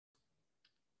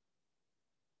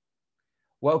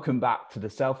Welcome back to the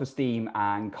Self-Esteem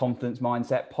and Confidence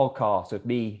Mindset podcast with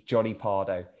me, Johnny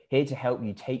Pardo, here to help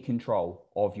you take control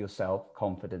of your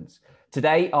self-confidence.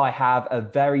 Today, I have a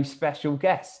very special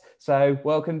guest. So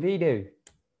welcome, Veenu.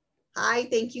 Hi,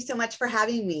 thank you so much for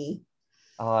having me.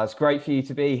 It's great for you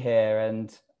to be here,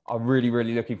 and I'm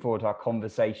really looking forward to our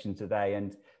conversation today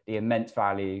and the immense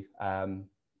value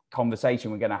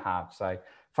conversation we're going to have. So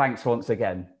thanks once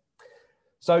again.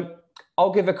 So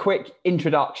I'll give a quick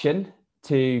introduction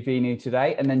to Veenu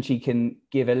today, and then she can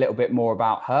give a little bit more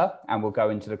about her and we'll go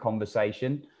into the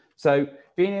conversation. So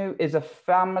Veenu is a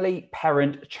family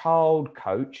parent child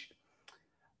coach,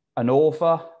 an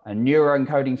author, a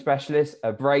neuroencoding specialist,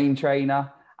 a brain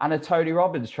trainer, and a Tony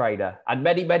Robbins trainer, and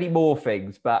many more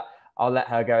things, but I'll let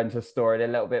her go into the story a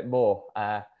little bit more.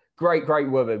 Great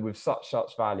woman with such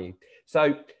value.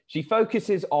 So she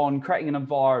focuses on creating an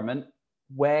environment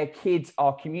where kids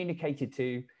are communicated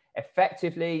to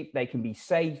effectively, they can be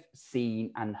safe, seen,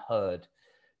 and heard.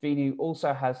 Veenu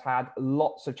also has had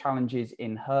lots of challenges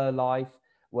in her life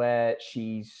where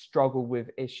she's struggled with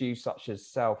issues such as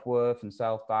self-worth and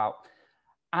self-doubt.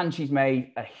 And she's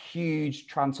made a huge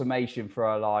transformation for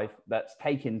her life that's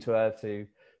taken to her to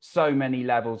so many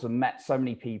levels and met so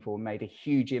many people and made a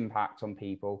huge impact on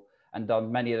people and done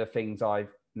many of the things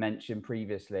I've mentioned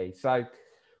previously. So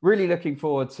really looking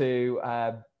forward to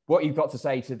what you've got to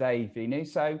say today, Veenu.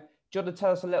 So do you want to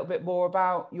tell us a little bit more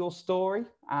about your story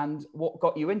and what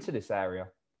got you into this area?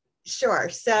 Sure.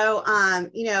 So,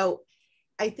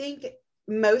 I think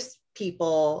most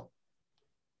people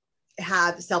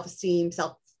have self-esteem,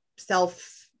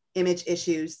 self-image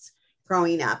issues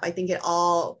growing up. I think it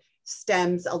all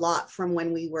stems a lot from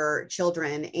when we were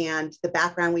children and the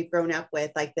background we've grown up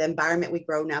with, like the environment we've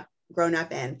grown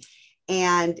up in.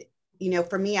 And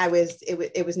for me,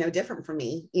 it was no different for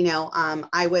me.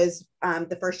 I was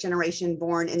the first generation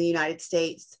born in the United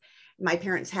States. My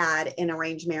parents had an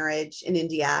arranged marriage in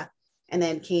India and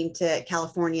then came to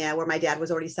California where my dad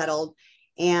was already settled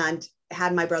and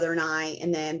had my brother and I,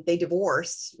 and then they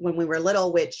divorced when we were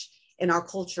little, which in our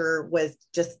culture was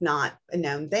just not a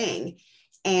known thing.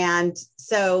 And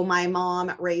so my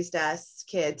mom raised us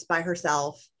kids by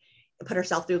herself, put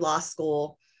herself through law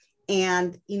school.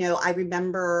 And, I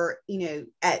remember,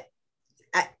 at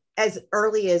as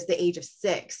early as the age of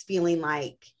 6, feeling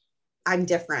like I'm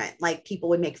different. Like people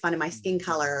would make fun of my skin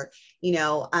color,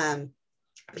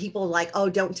 people like, oh,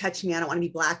 don't touch me. I don't want to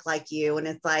be black like you. And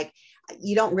it's like,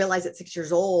 you don't realize at 6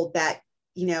 years old that,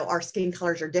 our skin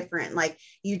colors are different. Like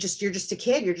you're just a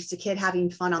kid. You're just a kid having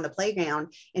fun on the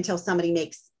playground until somebody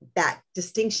makes that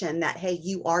distinction that, hey,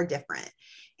 you are different.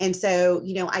 And so,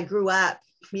 I grew up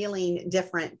feeling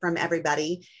different from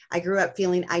everybody. I grew up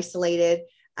feeling isolated.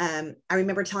 I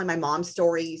remember telling my mom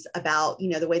stories about,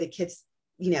 the way the kids,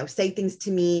 say things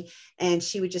to me, and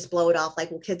she would just blow it off like,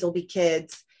 well, kids will be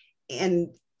kids. And,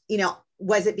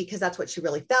 was it because that's what she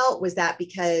really felt? Was that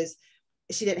because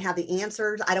she didn't have the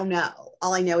answers? I don't know.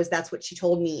 All I know is that's what she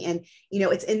told me. And,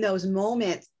 it's in those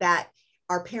moments that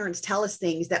our parents tell us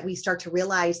things that we start to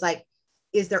realize, like,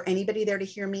 is there anybody there to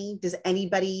hear me? Does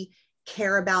anybody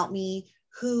care about me?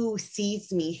 Who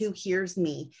sees me? Who hears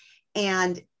me?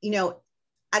 And,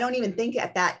 I don't even think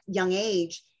at that young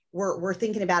age, we're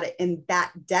thinking about it in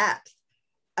that depth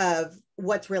of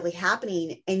what's really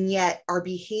happening. And yet our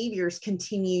behaviors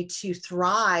continue to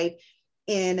thrive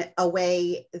in a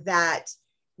way that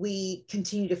we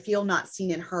continue to feel not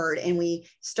seen and heard, and we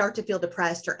start to feel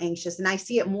depressed or anxious. And I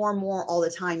see it more and more all the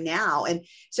time now. And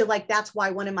so that's why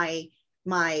one of my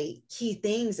key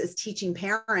things is teaching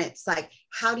parents, like,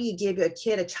 how do you give a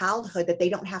kid a childhood that they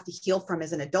don't have to heal from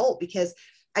as an adult? Because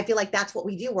I feel like that's what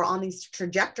we do. We're on these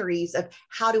trajectories of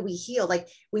how do we heal? Like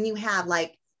when you have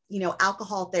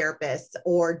alcohol therapists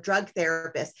or drug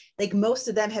therapists, like most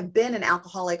of them have been an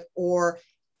alcoholic or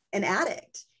an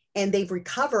addict, and they've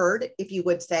recovered, if you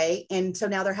would say. And so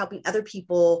now they're helping other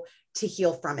people to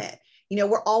heal from it.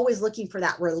 We're always looking for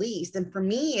that release. And for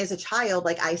me as a child,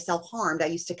 like I self-harmed, I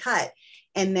used to cut.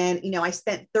 And then, I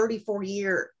spent 21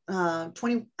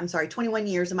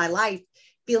 years of my life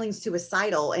feeling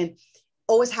suicidal and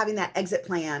always having that exit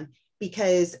plan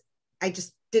because I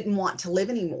just didn't want to live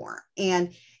anymore.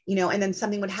 And, and then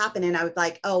something would happen and I would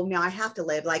like, oh, now I have to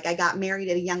live. Like I got married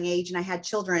at a young age and I had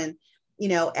children,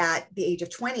 at the age of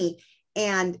 20.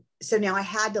 And so now I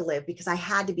had to live because I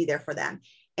had to be there for them.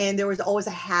 And there was always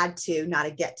a had to, not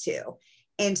a get to.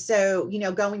 And so,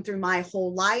 going through my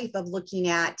whole life of looking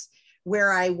at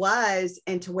where I was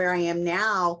and to where I am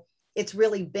now, it's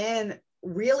really been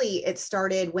it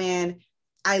started when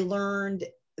I learned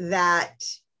that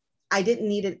I didn't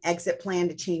need an exit plan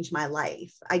to change my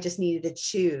life. I just needed to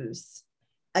choose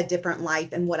a different life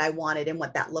and what I wanted and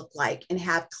what that looked like, and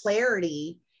have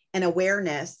clarity and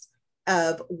awareness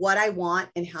of what I want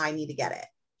and how I need to get it.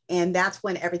 And that's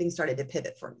when everything started to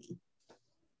pivot for me.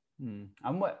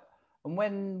 And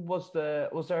when was there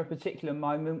a particular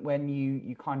moment when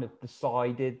you kind of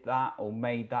decided that or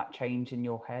made that change in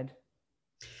your head?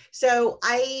 So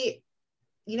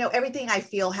everything I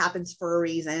feel happens for a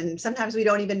reason. Sometimes we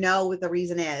don't even know what the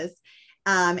reason is.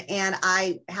 And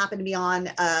I happened to be on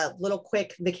a little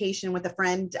quick vacation with a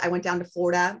friend. I went down to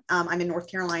Florida. I'm in North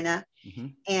Carolina,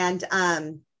 and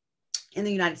in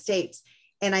the United States.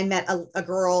 And I met a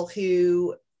girl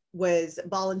who was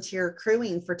volunteer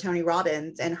crewing for Tony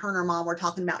Robbins, and her and her mom were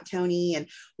talking about Tony and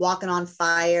walking on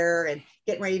fire and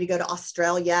getting ready to go to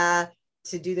Australia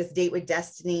to do this date with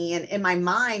destiny. And in my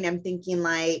mind, I'm thinking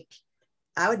like,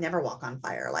 I would never walk on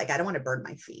fire. Like, I don't want to burn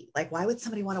my feet. Like, why would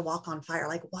somebody want to walk on fire?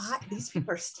 Like, what? These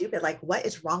people are stupid. Like, what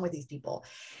is wrong with these people?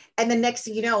 And the next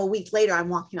thing you know, a week later, I'm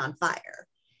walking on fire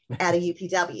at a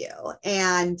UPW.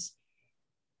 And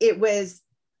it was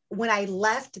when I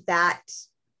left that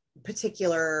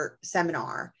particular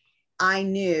seminar, I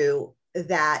knew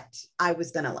that I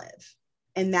was going to live.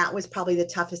 And that was probably the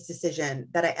toughest decision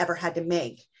that I ever had to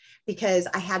make, because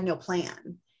I had no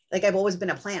plan. Like, I've always been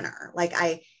a planner. Like,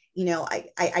 I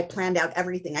planned out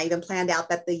everything. I even planned out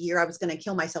that the year I was going to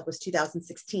kill myself was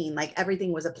 2016. Like,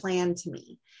 everything was a plan to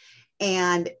me.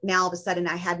 And now all of a sudden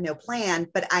I had no plan,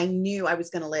 but I knew I was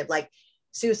going to live. Like,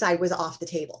 suicide was off the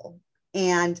table.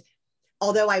 And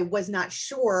although I was not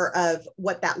sure of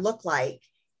what that looked like,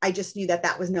 I just knew that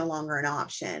that was no longer an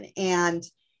option. And,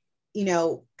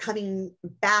 coming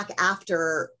back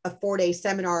after a 4-day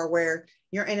seminar where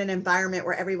you're in an environment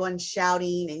where everyone's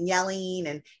shouting and yelling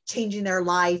and changing their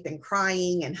life and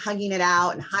crying and hugging it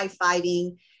out and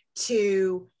high-fiving,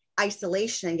 to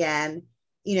isolation again,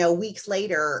 weeks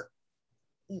later,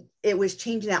 it was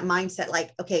changing that mindset.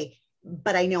 Like, okay,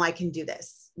 but I know I can do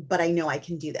this, but I know I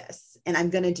can do this, and I'm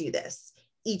going to do this.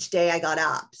 Each day I got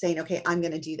up saying, okay, I'm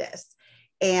going to do this,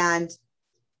 and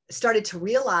started to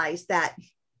realize that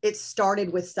it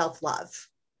started with self-love,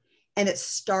 and it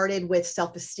started with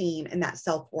self-esteem and that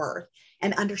self-worth,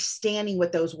 and understanding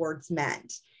what those words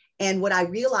meant. And what I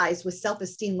realized was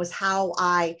self-esteem was how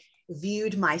I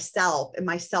viewed myself, and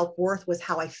my self-worth was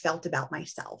how I felt about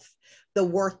myself, the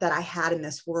worth that I had in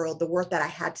this world, the worth that I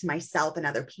had to myself and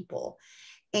other people.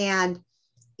 And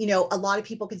a lot of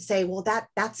people could say, well,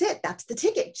 that's it. That's the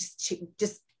ticket.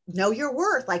 Just know your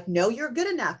worth, like, know you're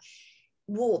good enough.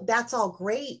 Well, that's all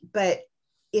great. But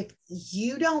if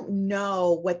you don't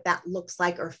know what that looks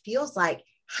like or feels like,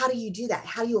 how do you do that?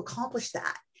 How do you accomplish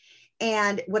that?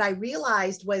 And what I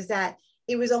realized was that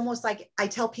it was almost like, I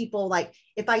tell people, like,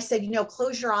 if I said,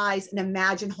 close your eyes and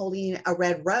imagine holding a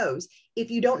red rose.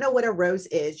 If you don't know what a rose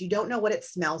is, you don't know what it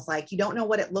smells like, you don't know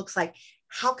what it looks like,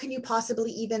 how can you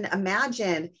possibly even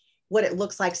imagine what it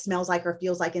looks like, smells like, or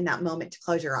feels like in that moment to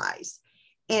close your eyes?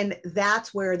 And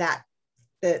that's where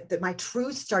my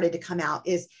truth started to come out.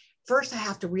 Is first I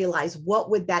have to realize, what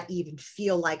would that even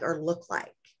feel like or look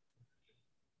like?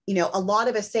 A lot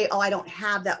of us say, oh, I don't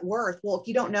have that worth. Well, if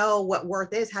you don't know what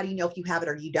worth is, how do you know if you have it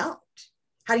or you don't?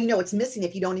 How do you know it's missing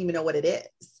if you don't even know what it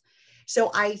is?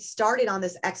 So I started on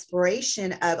this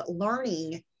exploration of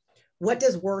learning, what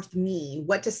does worth mean?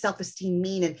 What does self-esteem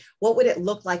mean? And what would it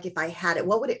look like if I had it?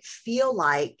 What would it feel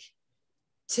like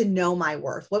to know my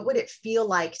worth? What would it feel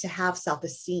like to have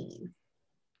self-esteem?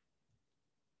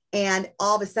 And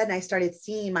all of a sudden I started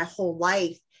seeing my whole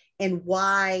life and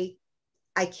why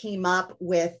I came up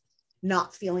with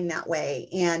not feeling that way.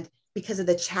 And because of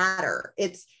the chatter,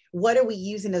 it's, what are we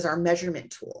using as our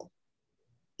measurement tool?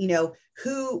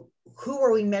 Who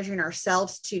are we measuring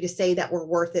ourselves to say that we're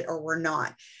worth it or we're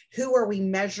not? Who are we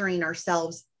measuring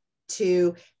ourselves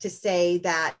to say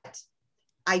that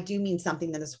I do mean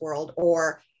something in this world,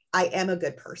 or I am a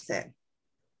good person?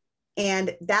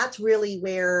 And that's really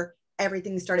where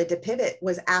everything started to pivot,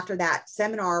 was after that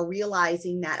seminar,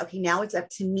 realizing that, okay, now it's up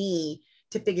to me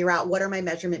to figure out, what are my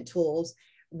measurement tools?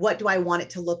 What do I want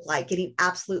it to look like? Getting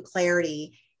absolute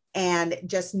clarity, and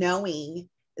just knowing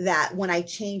that when I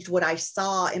changed what I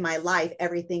saw in my life,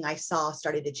 everything I saw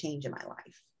started to change in my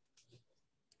life.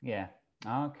 Yeah.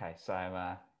 Okay.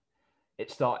 So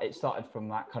it started from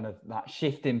that kind of that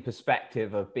shift in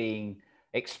perspective of being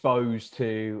exposed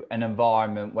to an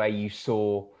environment where you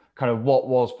saw kind of what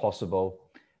was possible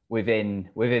within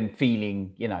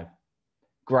feeling,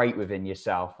 great within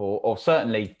yourself, or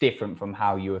certainly different from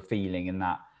how you were feeling in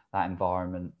that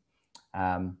environment.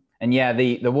 And yeah,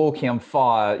 the walking on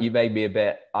fire, you made me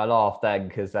I laughed then,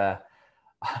 because I've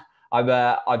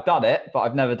done it, but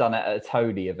I've never done it at a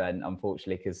Tony event,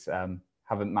 unfortunately, because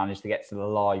haven't managed to get to the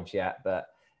lives yet. But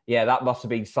yeah, that must have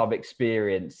been some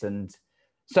experience. And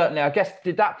certainly, I guess,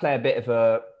 did that play a bit of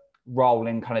a role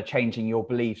in kind of changing your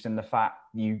beliefs and the fact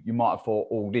you might have thought,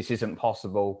 oh, this isn't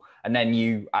possible, and then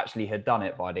you actually had done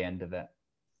it by the end of it?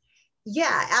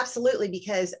 Yeah, absolutely.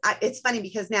 Because it's funny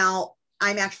because now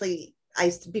I'm actually,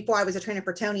 before I was a trainer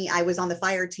for Tony, I was on the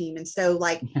fire team. And so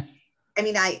like, I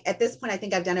mean, at this point, I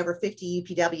think I've done over 50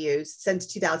 UPWs since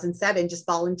 2007, just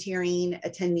volunteering,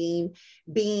 attending,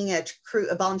 being a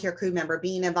volunteer crew member,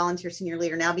 being a volunteer senior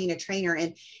leader, now being a trainer,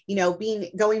 and, you know,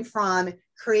 going from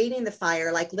creating the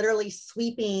fire, like literally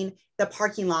sweeping the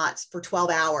parking lots for 12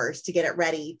 hours to get it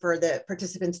ready for the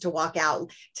participants to walk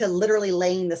out, to literally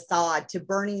laying the sod, to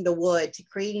burning the wood, to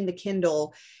creating the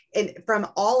kindle. And from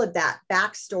all of that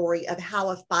backstory of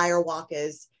how a fire walk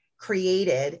is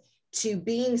created, to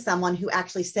being someone who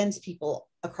actually sends people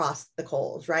across the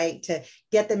coals, right? To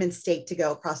get them in state to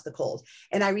go across the coals.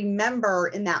 And I remember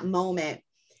in that moment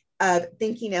of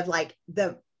thinking of like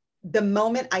the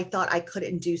moment I thought I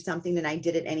couldn't do something and I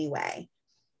did it anyway.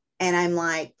 And I'm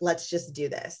like, let's just do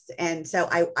this. And so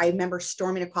I remember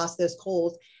storming across those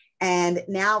coals. And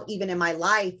now even in my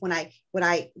life, when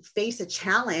I face a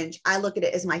challenge, I look at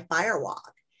it as my fire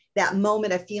walk, that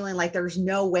moment of feeling like there's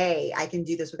no way I can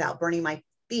do this without burning my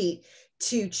feet,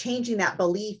 to changing that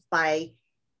belief by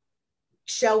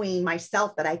showing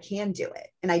myself that I can do it.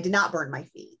 And I did not burn my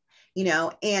feet, you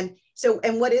know? And so,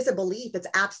 and what is a belief? It's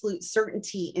absolute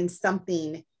certainty in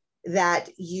something that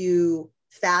you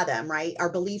fathom, right?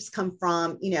 Our beliefs come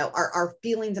from, you know, our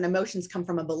feelings and emotions come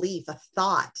from a belief, a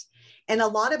thought. And a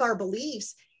lot of our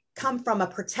beliefs come from a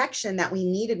protection that we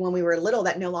needed when we were little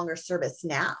that no longer serve us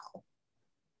now,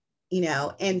 you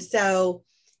know? And so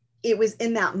it was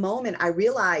in that moment I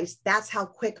realized that's how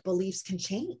quick beliefs can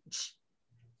change.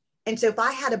 And so if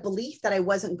I had a belief that I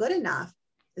wasn't good enough,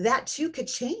 that too could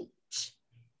change.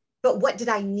 But what did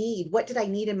I need? What did I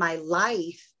need in my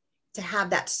life to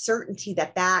have that certainty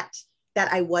that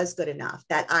I was good enough,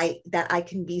 that I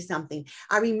can be something?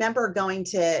 I remember going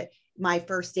to my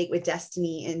first date with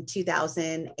Destiny in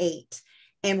 2008,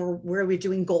 and we were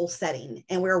doing goal setting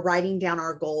and we were writing down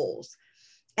our goals.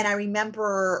 And I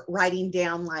remember writing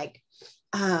down like,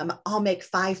 I'll make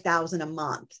 5,000 a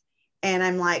month. And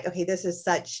I'm like, okay, this is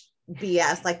such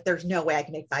BS. Like, there's no way I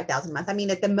can make 5,000 a month. I mean,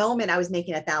 at the moment I was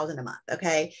making 1,000 a month.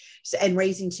 Okay. So, and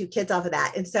raising 2 kids off of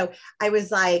that. And so I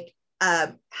was like,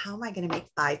 how am I going to make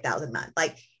 5,000 a month?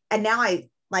 Like, and now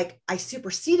I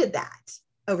superseded that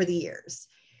over the years.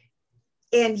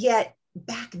 And yet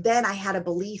back then I had a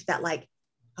belief that like,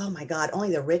 oh my God,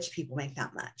 only the rich people make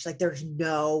that much. Like, there's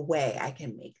no way I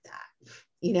can make that,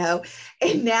 you know?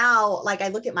 And now, like, I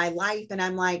look at my life and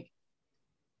I'm like,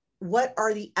 what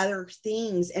are the other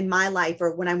things in my life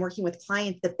or when I'm working with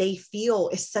clients that they feel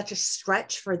is such a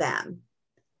stretch for them?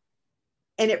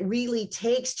 And it really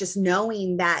takes just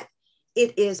knowing that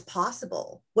it is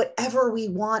possible. Whatever we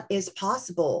want is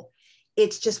possible.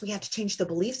 It's just, we have to change the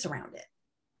beliefs around it.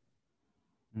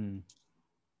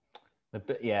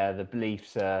 The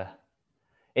beliefs,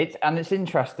 it's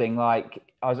interesting. Like,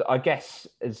 I guess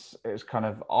it's kind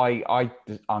of, I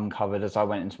uncovered as I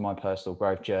went into my personal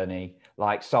growth journey,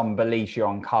 like some beliefs you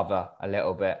uncover a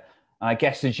little bit. And I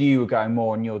guess as you were going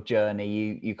more on your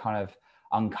journey, you kind of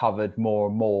uncovered more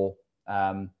and more.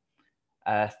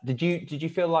 Did you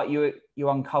feel like you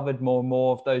uncovered more and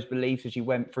more of those beliefs as you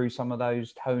went through some of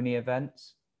those Tony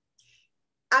events?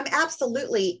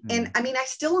 Absolutely. And I mean, I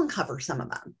still uncover some of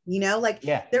them, you know, like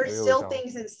there's still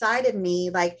things inside of me.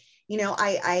 Like, you know,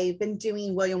 I've been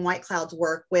doing William Whitecloud's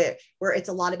work where it's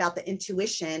a lot about the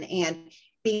intuition and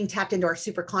being tapped into our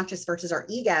superconscious versus our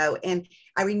ego. And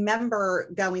I remember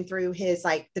going through his,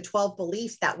 like the 12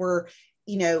 beliefs that were,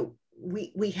 you know,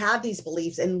 we have these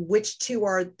beliefs and which 2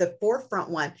 are the forefront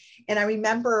one. And I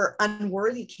remember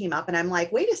unworthy came up and I'm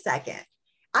like, wait a second,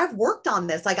 I've worked on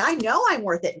this. Like, I know I'm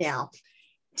worth it now.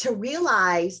 To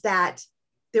realize that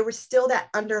there was still that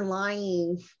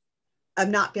underlying of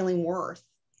not feeling worth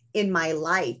in my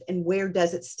life, and where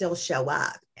does it still show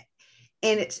up?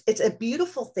 And it's a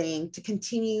beautiful thing to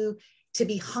continue to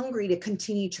be hungry, to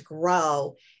continue to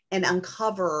grow and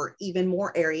uncover even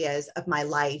more areas of my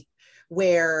life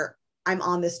where I'm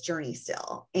on this journey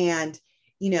still. And,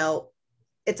 you know,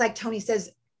 it's like Tony says,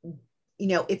 you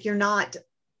know, if you're not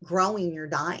growing, you're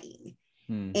dying.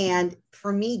 And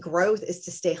for me, growth is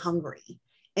to stay hungry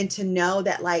and to know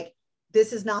that, like,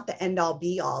 this is not the end all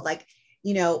be all. Like,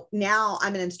 you know, now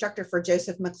I'm an instructor for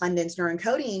Joseph McClendon's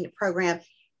neuroencoding program.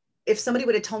 If somebody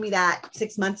would have told me that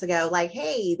 6 months ago, like,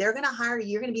 hey, they're going to hire you,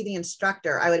 you're going to be the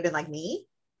instructor, I would have been like, me?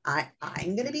 I'm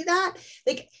going to be that?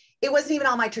 Like, it wasn't even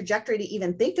on my trajectory to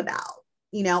even think about.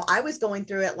 I was going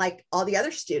through it like all the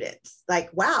other students, like,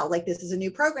 wow, like this is a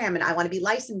new program and I want to be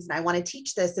licensed and I want to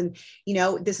teach this. And,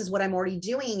 this is what I'm already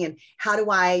doing. And how do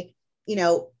I,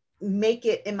 make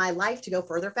it in my life to go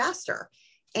further faster?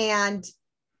 And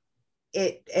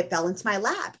it fell into my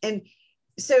lap. And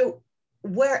so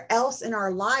where else in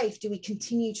our life do we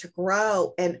continue to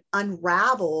grow and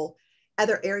unravel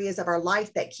other areas of our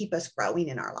life that keep us growing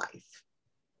in our life?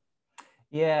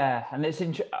 Yeah, and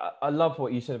I love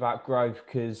what you said about growth,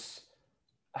 because,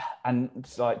 and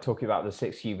it's like talking about the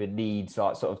 6 human needs,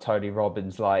 like sort of Tony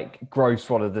Robbins, like growth's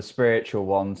one of the spiritual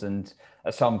ones, and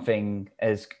something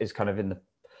is kind of in the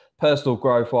personal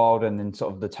growth world, and then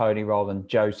sort of the Tony Robbins,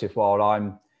 Joseph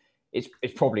world. It's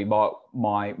probably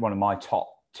my one of my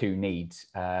top 2 needs.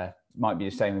 Might be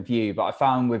the same with you, but I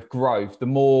found with growth, the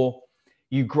more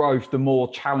you grow, the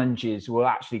more challenges will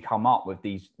actually come up with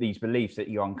these beliefs that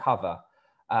you uncover.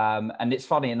 And it's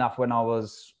funny enough, when I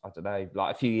was, I don't know,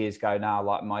 like a few years ago now,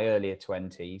 like my earlier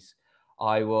 20s,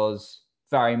 I was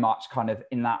very much kind of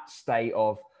in that state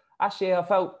of, actually, I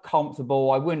felt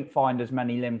comfortable. I wouldn't find as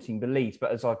many limiting beliefs,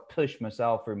 but as I pushed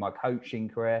myself through my coaching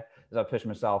career, as I pushed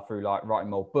myself through like writing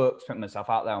more books, putting myself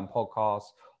out there on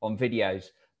podcasts, on videos,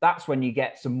 that's when you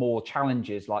get some more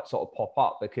challenges like sort of pop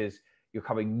up, because you're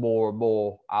coming more and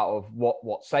more out of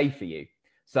what's safe for you.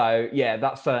 So yeah,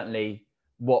 that's certainly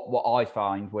what I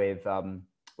find with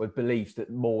beliefs, that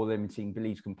more limiting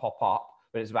beliefs can pop up,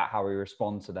 but it's about how we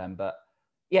respond to them. But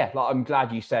yeah, like I'm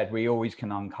glad you said we always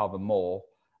can uncover more,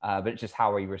 but it's just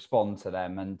how we respond to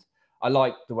them. And I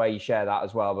like the way you share that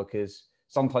as well, because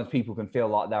sometimes people can feel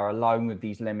like they're alone with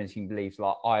these limiting beliefs,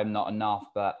 like I am not enough.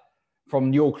 But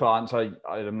from your clients, I'd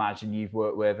imagine you've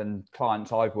worked with, and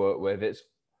clients I've worked with, it's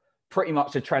pretty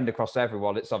much a trend across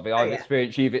everyone. It's something I've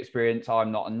experienced, you've experienced.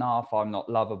 I'm not enough, I'm not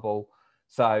lovable.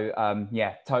 So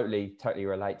yeah, totally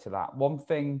relate to that. One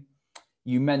thing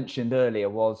you mentioned earlier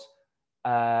was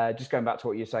just going back to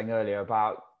what you were saying earlier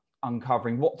about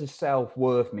uncovering, what does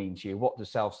self-worth mean to you? What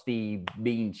does self-esteem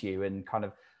mean to you? And kind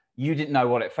of, you didn't know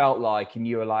what it felt like, and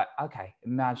you were like, okay,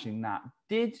 imagine that.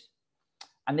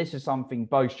 And this is something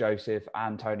both Joseph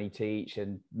and Tony teach,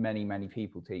 and many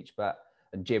people teach,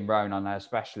 and Jim Rohn, I know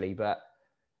especially, but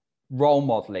role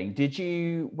modeling. Did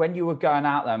you, when you were going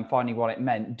out there and finding what it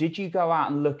meant, did you go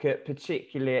out and look at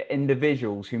particular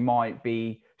individuals who might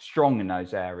be strong in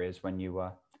those areas when you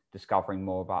were discovering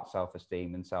more about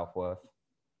self-esteem and self-worth?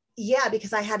 Yeah,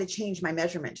 because I had to change my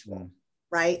measurement tool,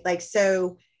 right? Like,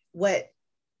 so what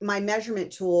my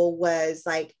measurement tool was,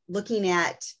 like looking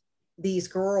at these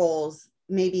girls,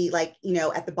 maybe like,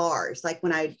 at the bars, like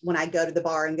when I go to the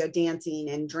bar and go dancing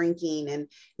and drinking and,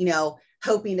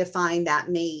 hoping to find that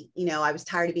mate. I was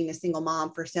tired of being a single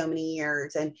mom for so many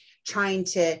years and trying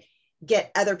to get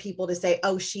other people to say,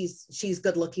 oh, she's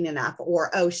good looking enough,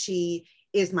 or, oh, she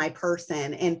is my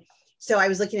person. And so I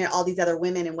was looking at all these other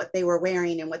women and what they were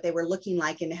wearing and what they were looking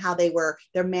like and how they were,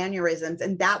 their mannerisms.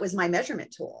 And that was my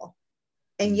measurement tool.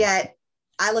 And yet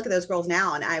I look at those girls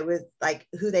now and I was like,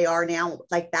 who they are now,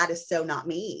 like that is so not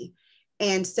me.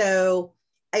 And so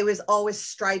I was always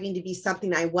striving to be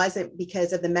something I wasn't,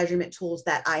 because of the measurement tools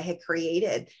that I had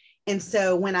created. And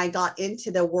so when I got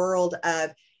into the world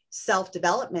of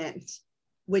self-development,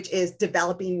 which is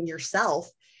developing yourself,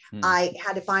 I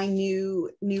had to find new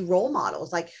role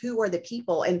models, like who are the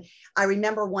people. And I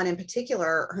remember one in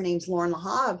particular, her name's Lauren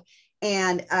LaHave.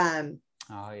 And,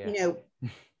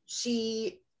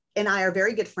 she and I are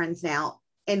very good friends now.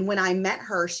 And when I met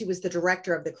her, she was the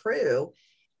director of the crew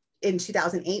in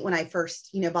 2008, when I first,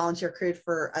 volunteer crewed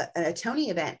for a Tony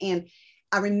event. And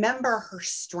I remember her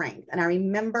strength and I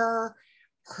remember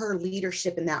her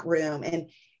leadership in that room. And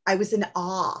I was in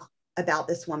awe about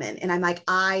this woman. And I'm like,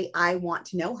 I want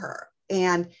to know her.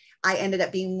 And I ended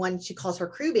up being one, she calls her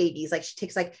crew babies. Like she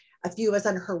takes like a few of us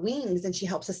under her wings and she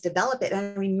helps us develop it. And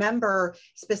I remember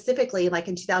specifically, like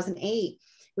in 2008,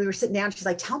 we were sitting down, she's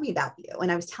like, tell me about you.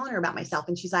 And I was telling her about myself.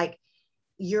 And she's like,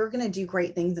 you're going to do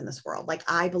great things in this world. Like,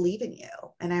 I believe in you.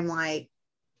 And I'm like,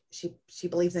 she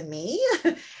believes in me?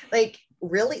 Like,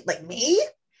 really? Like me?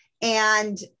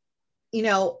 And,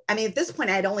 I mean, at this point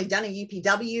I had only done a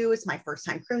UPW. It's my first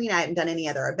time crewing. I hadn't done any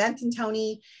other events in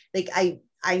Tony. Like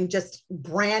I'm just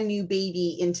brand new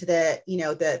baby into the,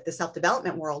 the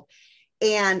self-development world.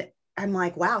 And I'm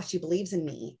like, wow, she believes in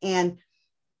me. And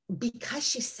because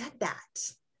she said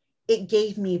that, it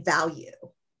gave me value.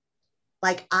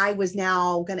 Like I was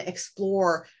now going to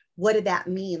explore, what did that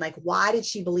mean? Like, why did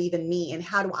she believe in me? And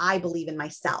how do I believe in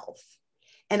myself?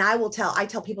 And I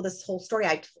tell people this whole story.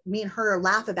 Me and her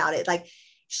laugh about it. Like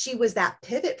she was that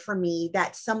pivot for me,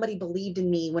 that somebody believed in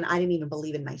me when I didn't even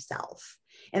believe in myself.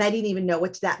 And I didn't even know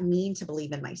what that mean to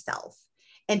believe in myself.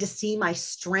 and to see my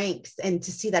strengths and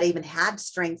to see that I even had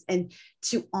strengths and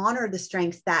to honor the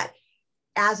strengths that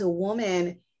as a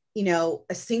woman, you know,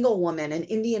 a single woman, an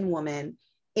Indian woman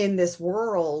in this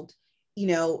world, you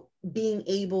know, being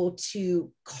able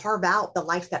to carve out the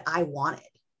life that I wanted.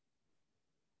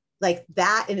 Like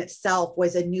that in itself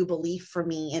was a new belief for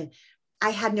me. And I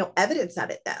had no evidence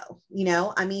of it though. You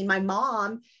know, I mean, my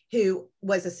mom, who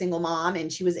was a single mom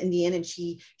and she was Indian and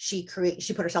she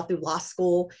put herself through law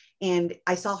school, and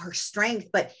I saw her strength,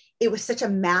 but it was such a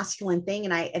masculine thing.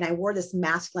 And I wore this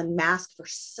masculine mask for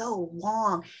so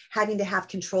long, having to have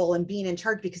control and being in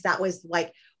charge, because that was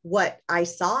like what I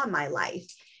saw in my life,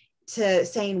 to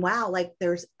saying, wow, like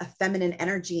there's a feminine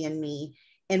energy in me.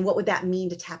 And what would that mean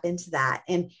to tap into that?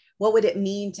 And what would it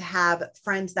mean to have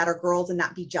friends that are girls and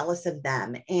not be jealous of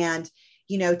them? And,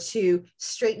 you know, to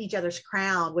straighten each other's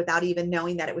crown without even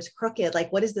knowing that it was crooked.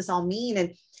 Like, what does this all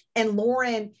mean? And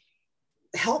Lauren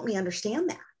helped me understand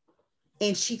that.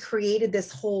 And she created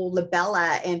this whole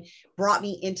labella and brought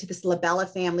me into this labella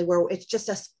family where it's just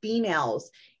us females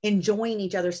enjoying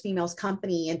each other's females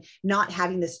company and not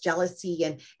having this jealousy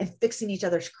and fixing each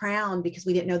other's crown because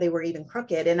we didn't know they were even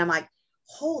crooked. And I'm like,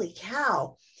 holy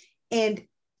cow. And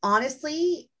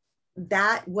honestly,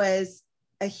 that was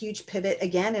a huge pivot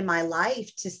again in my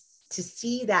life to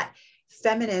see that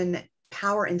feminine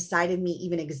power inside of me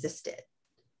even existed.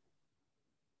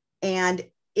 And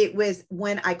it was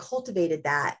when I cultivated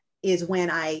that is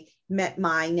when I met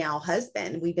my now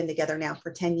husband. We've been together now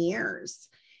for 10 years.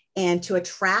 And to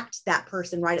attract that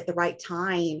person right at the right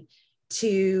time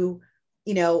to,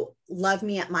 you know, love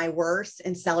me at my worst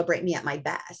and celebrate me at my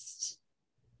best.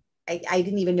 I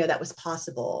didn't even know that was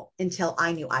possible until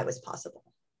I knew I was possible.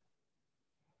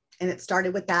 And it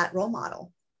started with that role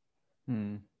model.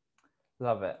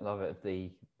 Love it. Love it.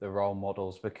 The role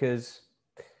models, because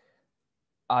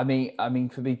I mean,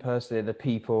 for me personally, the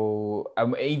people,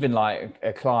 even like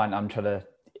a client I'm trying to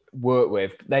work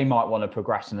with, they might want to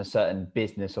progress in a certain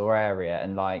business or area.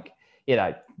 And like, you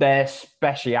know, their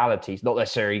speciality is not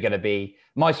necessarily going to be,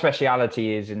 my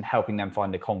speciality is in helping them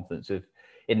find the confidence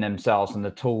in themselves and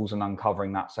the tools and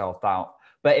uncovering that self-doubt.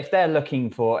 But if they're looking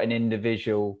for an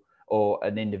individual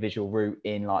route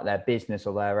in like their business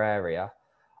or their area,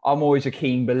 I'm always a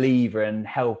keen believer in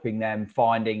helping them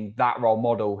finding that role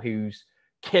model who's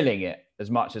killing it as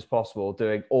much as possible,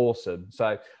 doing awesome.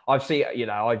 So I've seen, you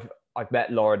know, I've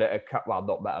met Lauren at well,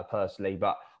 not met her personally,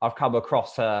 but I've come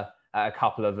across her at a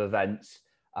couple of events.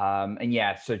 And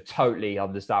yeah, so totally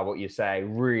understand what you're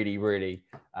saying. Really, really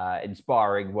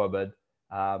inspiring woman.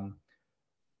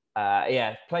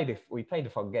 Yeah, we played a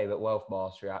fun game at Wealth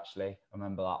Mastery, actually. I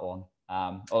remember that one.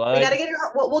 We got to get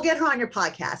her. We'll get her on your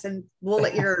podcast, and we'll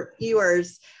let your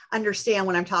viewers understand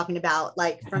what I'm talking about,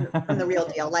 like from the real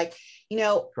deal. Like, you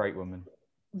know, great woman.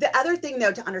 The other thing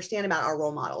though to understand about our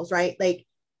role models, right? Like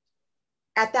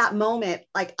at that moment,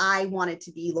 like I wanted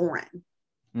to be Lauren,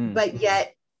 but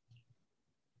yet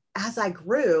as I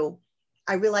grew,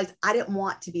 I realized I didn't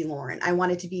want to be Lauren. I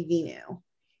wanted to be Veenu.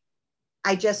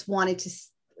 I just wanted to,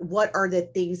 what are the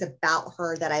things about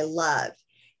her that I love?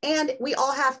 And we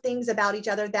all have things about each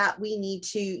other that we need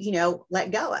to, you know,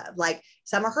 let go of. Like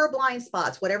some of her blind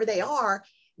spots, whatever they are,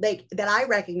 like that I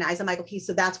recognize. I'm like, okay,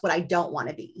 so that's what I don't want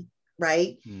to be.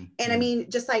 Right. And I mean,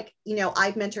 just like, you know,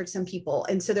 I've mentored some people.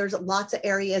 And so there's lots of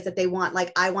areas that they want,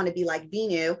 like, I want to be like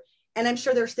Veenu. And I'm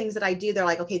sure there's things that I do. They're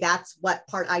like, okay, that's what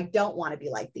part I don't want to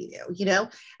be like Veenu, you know?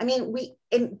 I mean,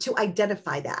 and to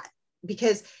identify that,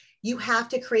 because you have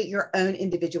to create your own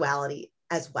individuality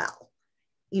as well.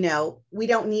 You know, we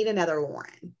don't need another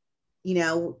Lauren. You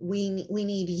know, we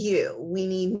need you. We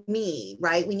need me,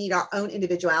 right? We need our own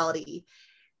individuality.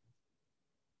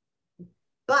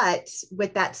 But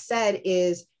with that said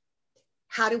is,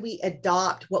 how do we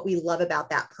adopt what we love about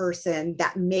that person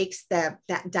that makes them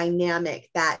that dynamic,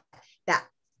 that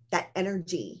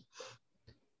energy,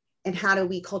 and how do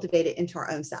we cultivate it into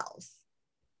our own selves?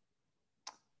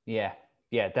 Yeah,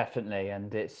 definitely.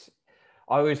 And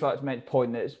I always like to make the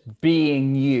point that it's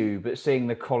being you, but seeing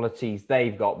the qualities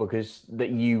they've got because that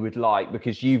you would like,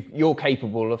 because you're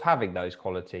capable of having those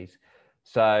qualities.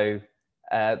 So,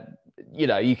 you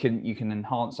know, you can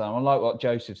enhance them. I like what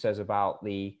Joseph says about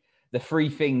the 3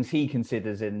 things he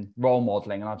considers in role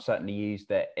modeling, and I've certainly used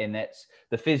it. In it's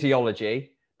the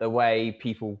physiology, the way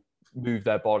people move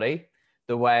their body,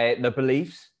 the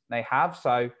beliefs they have.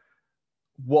 So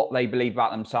what they believe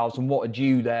about themselves, and what would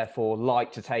you therefore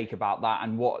like to take about that,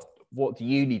 and what do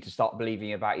you need to start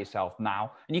believing about yourself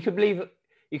now? And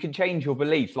you can change your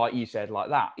beliefs, like you said, like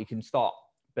that. You can start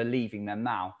believing them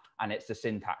now, and it's the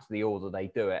syntax, the order they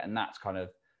do it. And that's kind of,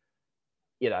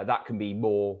 you know, that can be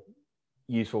more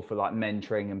useful for like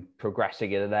mentoring and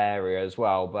progressing in an area as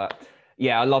well. But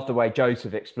yeah, I love the way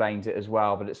Joseph explains it as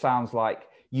well. But it sounds like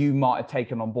you might have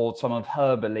taken on board some of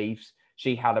her beliefs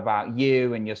she had about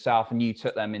you and yourself, and you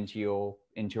took them into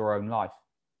your own life.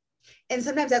 And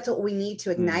sometimes that's what we need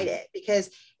to ignite it, because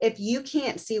if you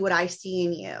can't see what I see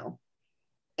in you,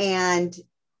 and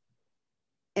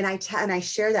I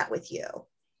share that with you,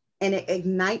 and it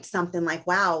ignites something like,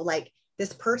 wow, like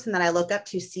this person that I look up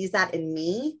to sees that in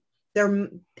me.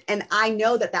 And I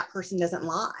know that that person doesn't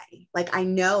lie. Like, I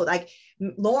know, like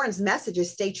Lauren's message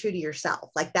is stay true to yourself.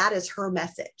 Like, that is her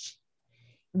message.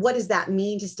 What does that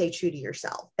mean to stay true to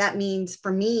yourself? That means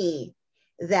for me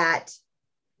that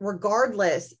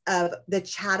regardless of the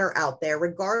chatter out there,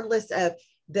 regardless of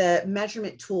the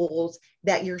measurement tools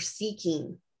that you're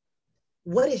seeking,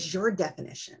 what is your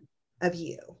definition of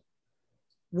you?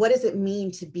 What does it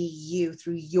mean to be you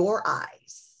through your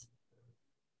eyes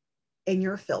and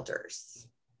your filters?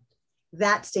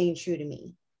 That's staying true to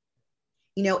me.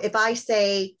 You know, if I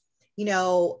say, you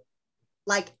know,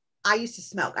 like I used to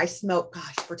smoke. I smoked,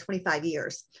 gosh, for 25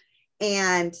 years.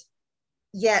 And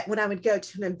yet when I would go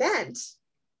to an event,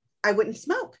 I wouldn't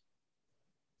smoke.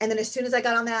 And then as soon as I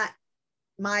got on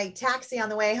my taxi on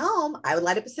the way home, I would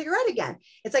light up a cigarette again.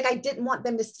 It's like I didn't want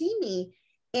them to see me,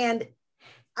 and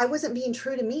I wasn't being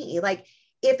true to me. Like,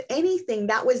 if anything,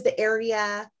 that was the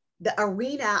area, the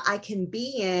arena I can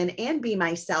be in and be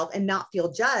myself and not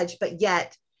feel judged, but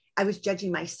yet I was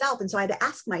judging myself. And so I had to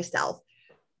ask myself,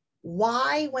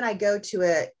 why, when I go to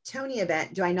a Tony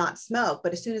event, do I not smoke?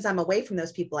 But as soon as I'm away from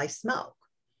those people, I smoke.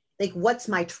 Like, what's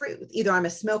my truth? Either I'm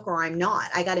a smoker or I'm not.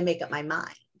 I got to make up my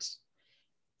mind.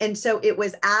 And so it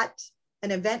was at an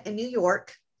event in New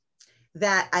York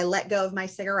that I let go of my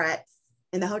cigarettes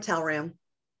in the hotel room,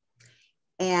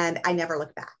 and I never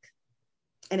looked back.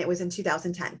 And it was in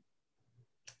 2010.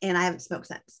 And I haven't smoked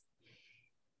since.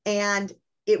 And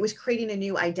it was creating a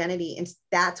new identity. And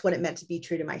that's what it meant to be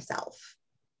true to myself.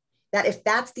 That if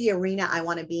that's the arena I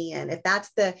want to be in, if that's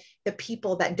the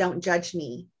people that don't judge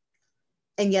me,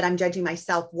 and yet I'm judging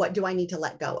myself, what do I need to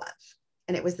let go of?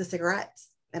 And it was the cigarettes,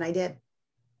 and I did.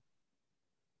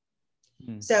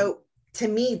 So to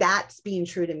me, that's being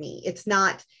true to me. It's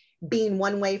not being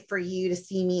one way for you to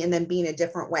see me and then being a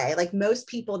different way. Like most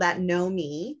people that know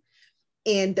me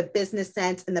in the business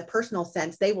sense and the personal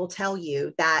sense, they will tell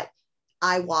you that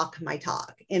I walk my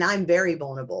talk and I'm very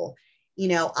vulnerable. You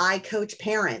know, I coach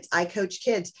parents, I coach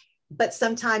kids, but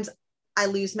sometimes I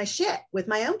lose my shit with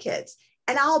my own kids,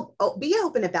 and I'll be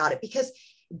open about it, because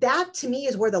that to me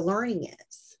is where the learning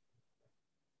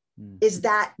is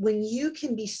that when you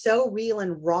can be so real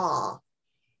and raw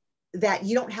that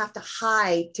you don't have to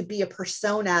hide to be a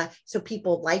persona so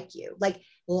people like you,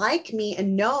 like me,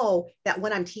 and know that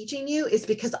when I'm teaching you is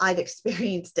because I've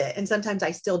experienced it. And sometimes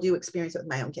I still do experience it with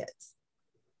my own kids.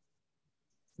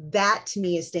 That to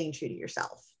me is staying true to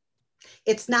yourself.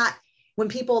 It's not when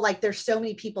people, like, there's so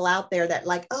many people out there that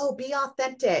like, oh, be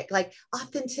authentic, like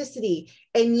authenticity.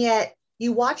 And yet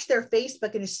you watch their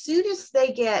Facebook, and as soon as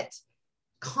they get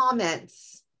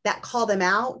comments that call them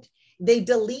out, they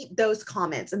delete those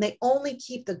comments and they only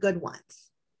keep the good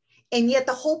ones. And yet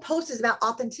the whole post is about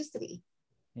authenticity.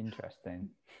 Interesting.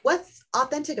 What's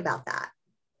authentic about that?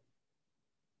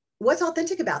 What's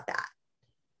authentic about that?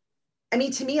 I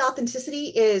mean, to me, authenticity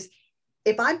is,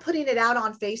 if I'm putting it out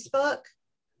on Facebook,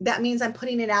 that means I'm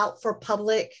putting it out for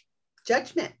public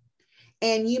judgment.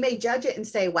 And you may judge it and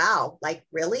say, wow, like,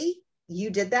 really? You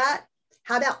did that?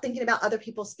 How about thinking about other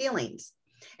people's feelings?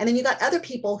 And then you got other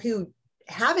people who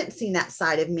haven't seen that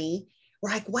side of me.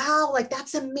 We're like, wow, like,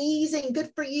 that's amazing.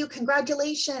 Good for you.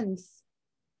 Congratulations.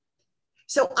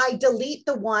 So I delete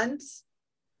the ones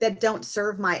that don't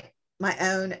serve my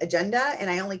own agenda,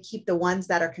 and I only keep the ones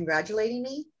that are congratulating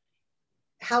me.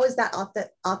 How is that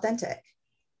authentic?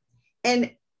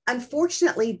 And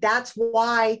unfortunately, that's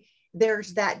why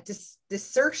there's that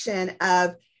discernment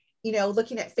of, you know,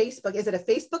 looking at Facebook. Is it a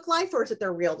Facebook life or is it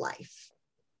their real life?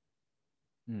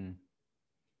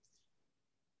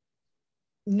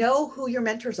 Know who your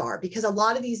mentors are, because a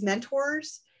lot of these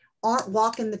mentors aren't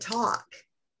walking the talk.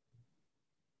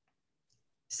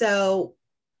 So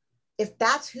if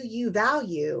that's who you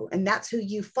value and that's who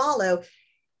you follow,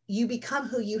 you become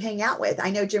who you hang out with. I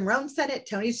know Jim Rohn said it,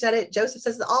 Tony said it, Joseph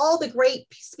says it, all the great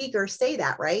speakers say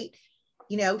that, right?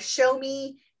 You know, show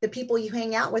me the people you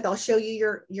hang out with, I'll show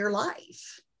you your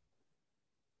life.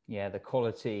 Yeah, the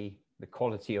quality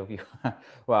of your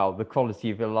well, the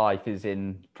quality of your life is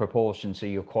in proportion to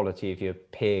your quality of your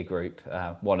peer group.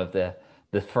 One of the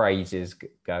phrases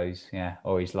goes. Yeah,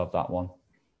 always love that one.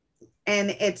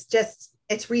 And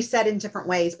it's reset in different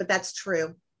ways, but that's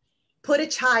true. Put a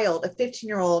child, a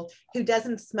 15-year-old who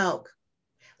doesn't smoke,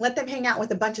 let them hang out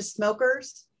with a bunch of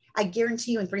smokers. I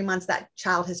guarantee you in 3 months, that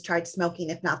child has tried smoking,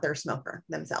 if not they're a smoker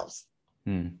themselves.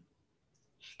 And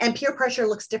peer pressure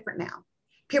looks different now.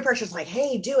 Peer pressure is like,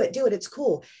 hey, do it. It's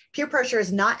cool. Peer pressure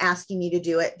is not asking you to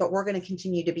do it, but we're going to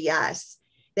continue to be us,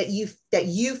 that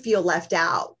you feel left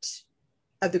out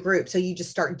of the group. So you just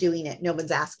start doing it. No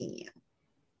one's asking you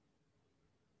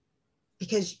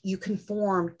because you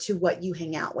conform to what you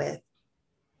hang out with.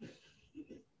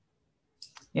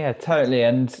 Yeah, totally.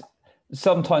 And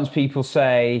sometimes people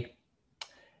say,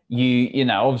 you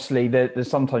know, obviously there's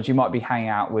sometimes you might be hanging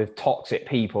out with toxic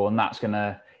people and that's going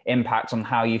to impact on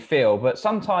how you feel. But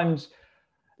sometimes,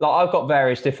 like, I've got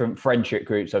various different friendship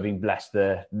groups I've been blessed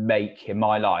to make in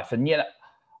my life. And, you know,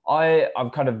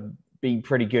 I've kind of been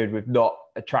pretty good with not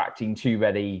attracting too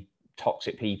many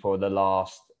toxic people in the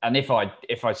last, and if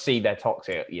I see they're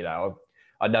toxic, you know,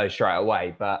 I know straight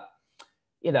away. But,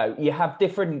 you know, you have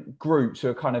different groups who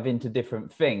are kind of into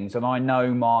different things. And I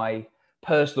know my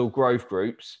personal growth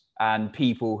groups and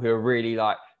people who are really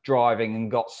like driving and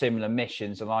got similar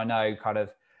missions. And I know kind of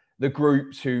the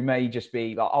groups who may just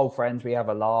be like old friends, we have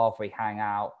a laugh, we hang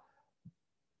out,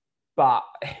 but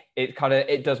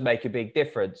it does make a big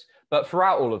difference. But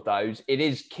throughout all of those, it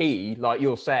is key, like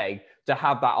you're saying, to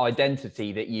have that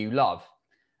identity that you love.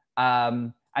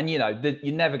 And, you know,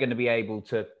 you're never going to be able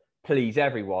to please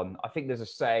everyone. I think there's a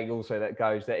saying also that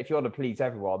goes that if you want to please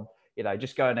everyone, you know,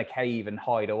 just go in a cave and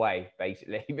hide away,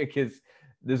 basically, because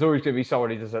there's always going to be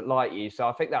someone who doesn't like you. So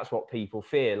I think that's what people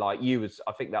fear. Like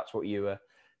I think that's what you were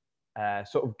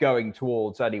sort of going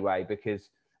towards anyway, because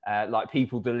like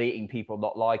people deleting people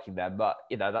not liking them. But,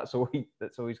 you know, that's always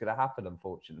going to happen,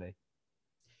 unfortunately.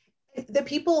 The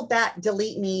people that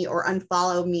delete me or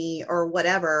unfollow me or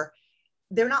whatever,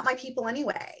 they're not my people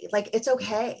anyway. Like, it's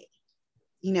okay.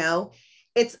 You know,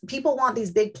 it's people want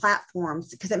these big platforms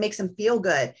because it makes them feel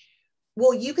good.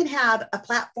 Well, you can have a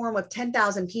platform of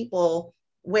 10,000 people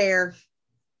where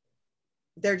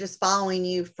they're just following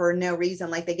you for no reason,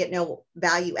 like they get no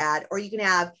value add, or you can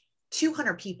have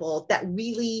 200 people that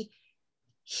really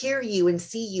hear you and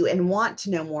see you and want to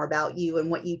know more about you and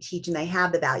what you teach, and they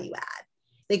have the value add.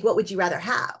 Like, what would you rather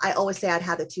have? I always say I'd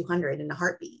have the 200 in a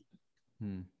heartbeat.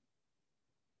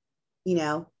 You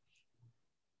know,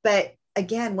 but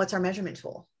again, what's our measurement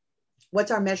tool?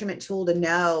 What's our measurement tool to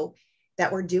know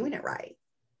that we're doing it right?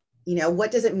 You know,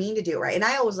 what does it mean to do it right? And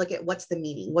I always look at what's the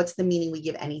meaning? What's the meaning we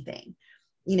give anything?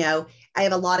 You know, I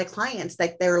have a lot of clients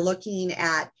that they're looking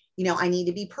at, you know, I need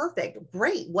to be perfect.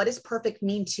 Great. What does perfect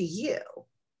mean to you?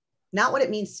 Not what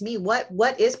it means to me.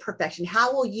 What is perfection?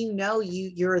 How will you know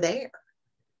you're there?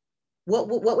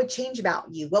 What would change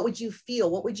about you? What would you feel?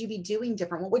 What would you be doing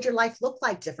different? What would your life look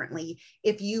like differently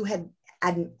if you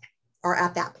are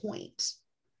at that point?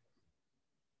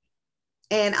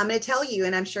 And I'm going to tell you,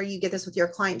 and I'm sure you get this with your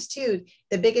clients too,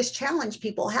 the biggest challenge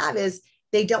people have is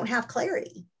they don't have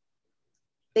clarity.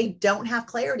 They don't have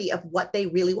clarity of what they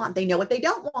really want. They know what they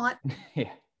don't want,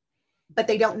 but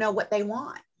they don't know what they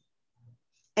want.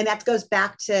 And that goes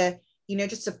back to, you know,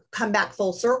 just to come back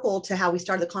full circle to how we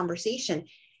started the conversation.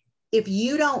 If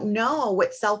you don't know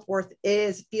what self-worth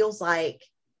feels like,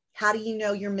 how do you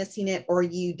know you're missing it or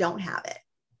you don't have it?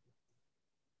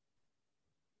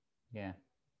 Yeah.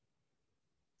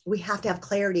 We have to have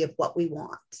clarity of what we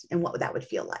want and what that would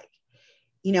feel like.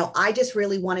 You know, I just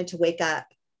really wanted to wake up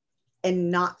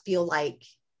and not feel like,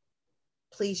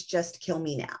 please just kill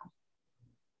me now.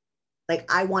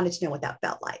 Like, I wanted to know what that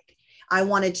felt like. I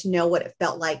wanted to know what it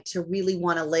felt like to really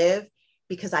want to live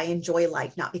because I enjoy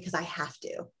life, not because I have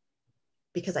to,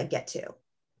 because I get to.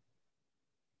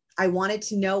 I wanted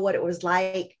to know what it was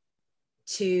like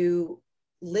to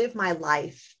live my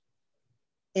life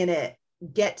in a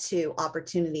get to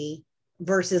opportunity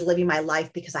versus living my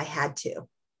life because I had to.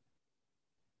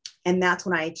 And that's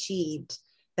when I achieved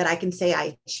that. I can say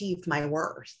I achieved my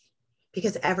worth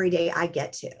because every day I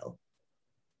get to.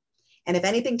 And if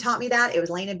anything taught me that, it was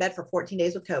laying in bed for 14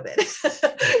 days with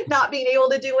COVID, not being able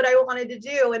to do what I wanted to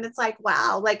do. And it's like,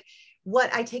 wow, like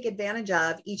what I take advantage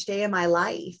of each day of my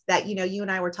life that, you know, you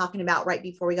and I were talking about right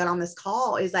before we got on this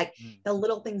call is like the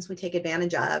little things we take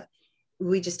advantage of,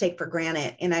 we just take for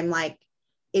granted. And I'm like,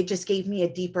 it just gave me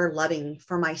a deeper loving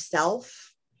for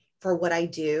myself, for what I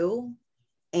do,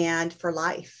 and for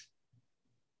life.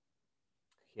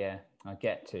 Yeah, I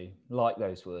get to like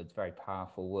those words, very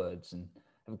powerful words, and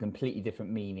have a completely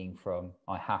different meaning from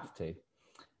I have to.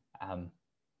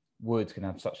 Words can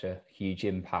have such a huge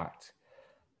impact.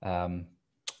 And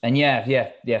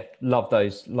yeah, love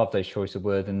those choice of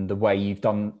words and the way you've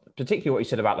done, particularly what you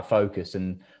said about the focus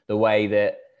and the way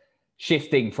that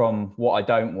shifting from what I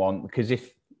don't want, because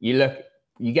if you look,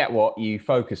 you get what you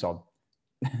focus on.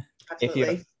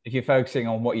 Absolutely. If you're focusing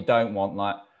on what you don't want,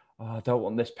 like, oh, I don't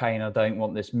want this pain, I don't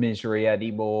want this misery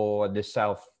anymore, and this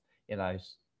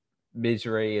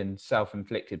misery and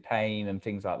self-inflicted pain and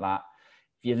things like that.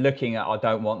 If you're looking at, I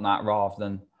don't want that, rather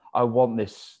than I want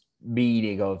this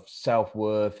meaning of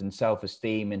self-worth and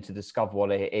self-esteem, and to discover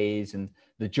what it is and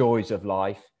the joys of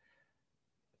life,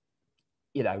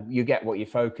 you get what you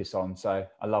focus on. So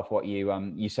I love what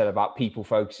you said about people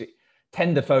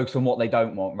tend to focus on what they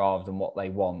don't want rather than what they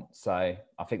want. So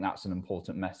I think that's an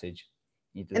important message.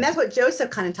 And that's what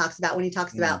Joseph kind of talks about when he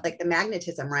talks about like the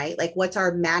magnetism, right? Like, what's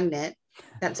our magnet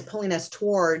that's pulling us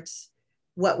towards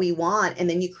what we want, and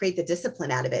then you create the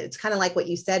discipline out of it. It's kind of like what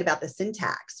you said about the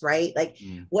syntax, right? Like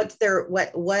what's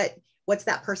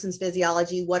that person's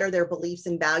physiology, what are their beliefs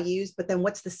and values, but then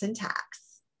what's the syntax?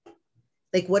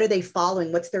 Like, what are they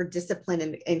following? What's their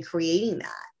discipline in creating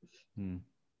that?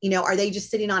 Are they just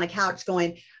sitting on a couch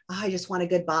going, oh, I just want a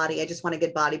good body, I just want a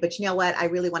good body, but you know what, I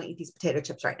really want to eat these potato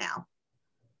chips right now.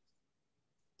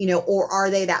 Or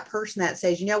are they that person that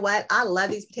says, you know what, I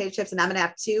love these potato chips and I'm going to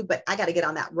have two, but I got to get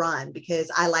on that run because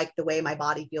I like the way my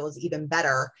body feels even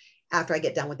better after I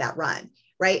get done with that run.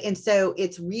 Right. And so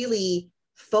it's really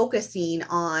focusing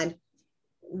on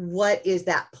what is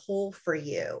that pull for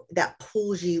you that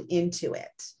pulls you into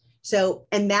it. So,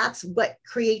 and that's what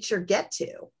creates your get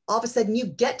to. All of a sudden you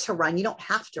get to run. You don't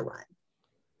have to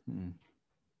run.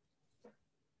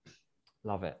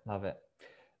 Love it. Love it.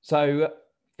 So,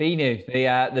 Veenu,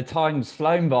 the time's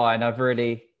flown by, and I've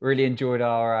really, really enjoyed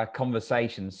our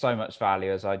conversation. So much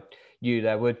value, as I knew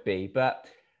there would be. But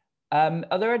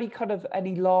are there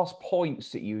any last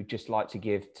points that you would just like to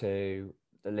give to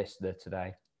the listener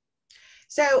today?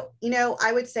 So,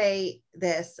 I would say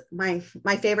this, my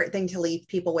favorite thing to leave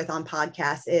people with on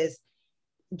podcasts is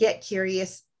get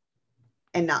curious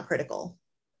and not critical.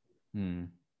 We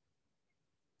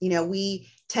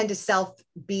tend to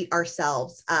self-beat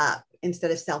ourselves up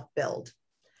instead of self-build.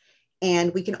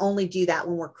 And we can only do that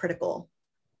when we're critical.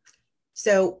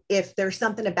 So if there's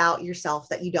something about yourself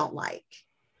that you don't like,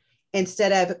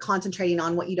 instead of concentrating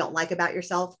on what you don't like about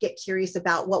yourself, get curious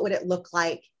about what would it look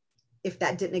like if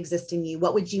that didn't exist in you?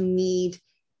 What would you need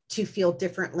to feel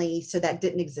differently so that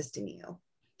didn't exist in you?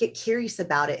 Get curious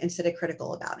about it instead of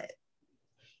critical about it.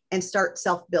 And start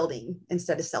self-building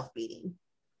instead of self-beating.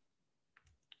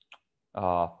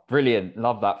 Brilliant.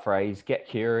 Love that phrase. Get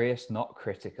curious, not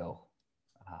critical.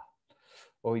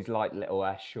 Always like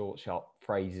little short, sharp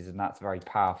phrases, and that's a very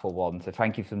powerful one. So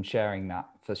thank you for sharing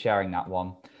that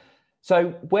one.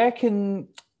 So where can,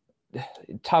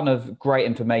 ton of great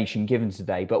information given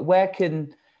today, but where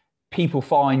can people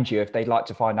find you if they'd like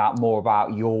to find out more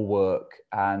about your work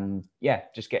and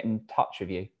just get in touch with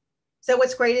you? So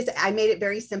what's great is I made it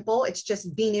very simple. It's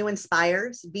just Veenu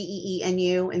Inspires,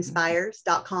 Veenu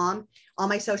Inspires.com. All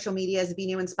my social media is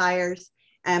Veenu Inspires.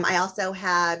 I also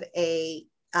have a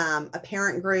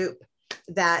parent group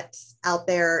that's out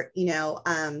there,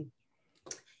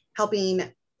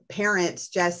 helping parents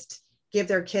just give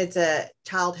their kids a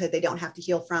childhood they don't have to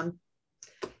heal from.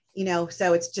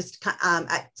 So it's just,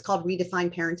 it's called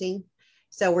Redefine Parenting.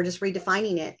 So we're just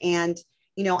redefining it. And,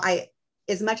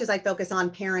 as much as I focus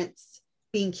on parents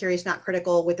being curious, not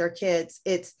critical with their kids,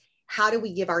 it's how do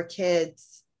we give our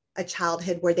kids a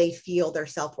childhood where they feel their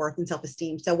self-worth and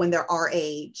self-esteem. So when they're our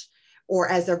age or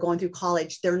as they're going through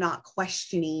college, they're not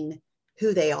questioning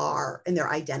who they are and their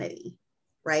identity,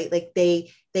 right? Like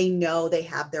they know they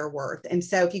have their worth. And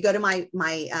so if you go to my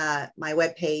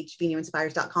webpage,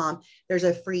 VeenuInspires.com, there's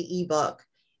a free ebook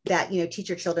that, teach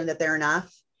your children that they're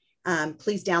enough.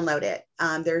 Please download it.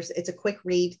 It's a quick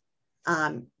read.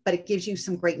 But it gives you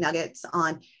some great nuggets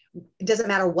on, it doesn't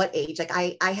matter what age. Like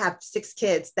I have 6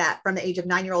 kids that from the age of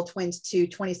 9-year-old twins to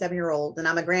 27-year-old, and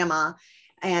I'm a grandma,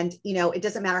 and, it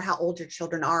doesn't matter how old your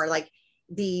children are. Like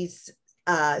these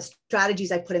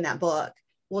strategies I put in that book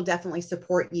will definitely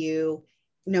support you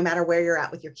no matter where you're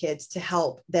at with your kids to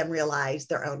help them realize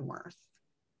their own worth.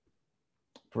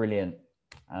 Brilliant.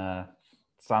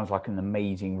 Sounds like an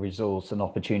amazing resource and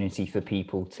opportunity for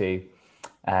people to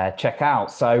check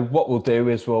out. So what we'll do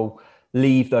is we'll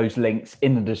leave those links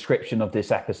in the description of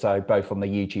this episode, both on the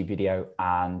YouTube video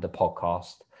and the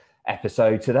podcast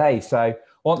episode today. So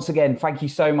once again, thank you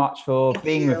so much for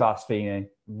being with us, Veenu.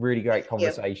 Really great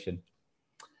conversation.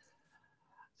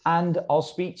 And I'll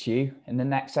speak to you in the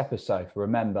next episode.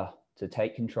 Remember to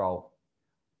take control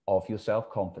of your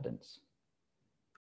self-confidence.